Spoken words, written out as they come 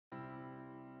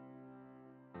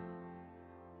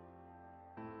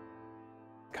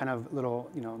kind of little,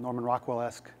 Norman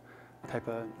Rockwell-esque type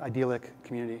of idyllic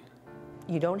community.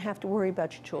 You don't have to worry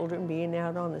about your children being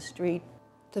out on the street.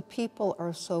 The people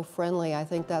are so friendly. I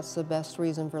think that's the best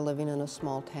reason for living in a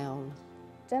small town.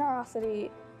 Generosity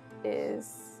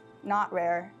is not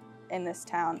rare in this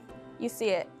town. You see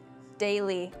it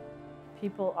daily.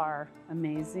 People are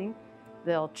amazing.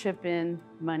 They'll chip in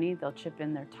money, they'll chip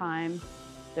in their time,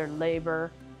 their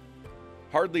labor.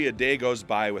 Hardly a day goes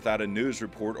by without a news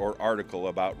report or article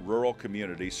about rural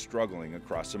communities struggling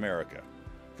across America.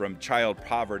 From child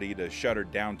poverty to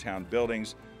shuttered downtown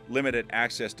buildings, limited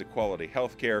access to quality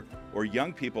health care, or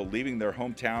young people leaving their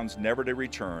hometowns never to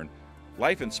return,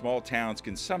 life in small towns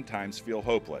can sometimes feel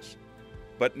hopeless.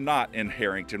 But not in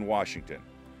Harrington, Washington.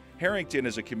 Harrington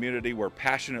is a community where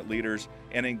passionate leaders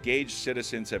and engaged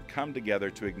citizens have come together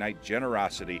to ignite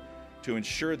generosity to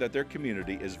ensure that their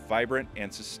community is vibrant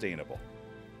and sustainable.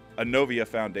 Innovia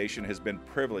Foundation has been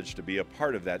privileged to be a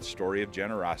part of that story of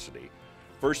generosity,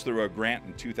 first through a grant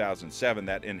in 2007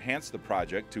 that enhanced the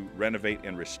project to renovate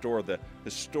and restore the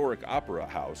historic Opera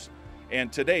House,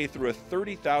 and today through a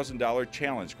 $30,000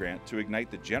 challenge grant to ignite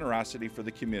the generosity for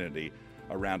the community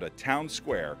around a town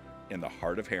square in the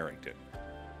heart of Harrington.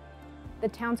 The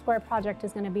Town Square project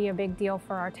is going to be a big deal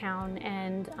for our town,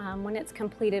 and when it's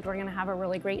completed, we're going to have a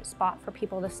really great spot for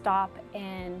people to stop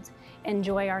and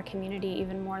enjoy our community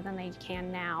even more than they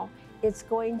can now. It's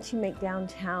going to make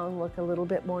downtown look a little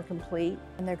bit more complete.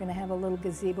 And they're going to have a little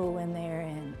gazebo in there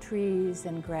and trees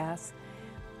and grass.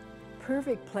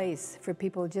 Perfect place for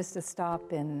people just to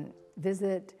stop and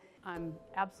visit. I'm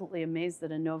absolutely amazed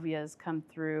that Innovia has come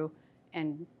through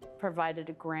and provided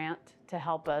a grant to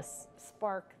help us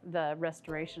spark the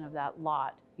restoration of that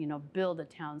lot, build a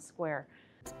town square.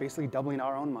 It's basically doubling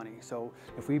our own money. So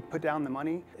if we put down the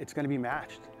money, it's going to be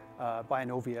matched by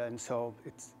Innovia, and so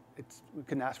we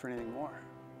couldn't ask for anything more.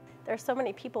 There's so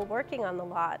many people working on the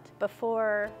lot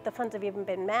before the funds have even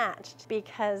been matched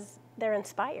because they're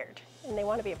inspired and they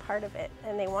want to be a part of it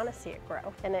and they want to see it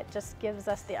grow. And it just gives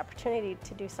us the opportunity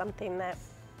to do something that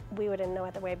we would in no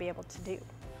other way be able to do.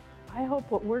 I hope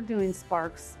what we're doing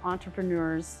sparks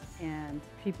entrepreneurs and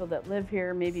people that live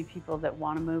here, maybe people that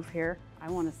want to move here. I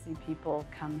want to see people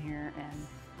come here and,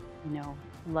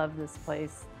 love this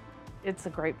place. It's a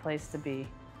great place to be.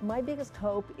 My biggest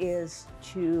hope is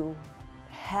to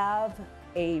have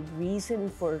a reason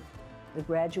for the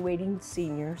graduating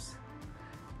seniors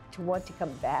to want to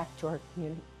come back to our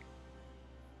community.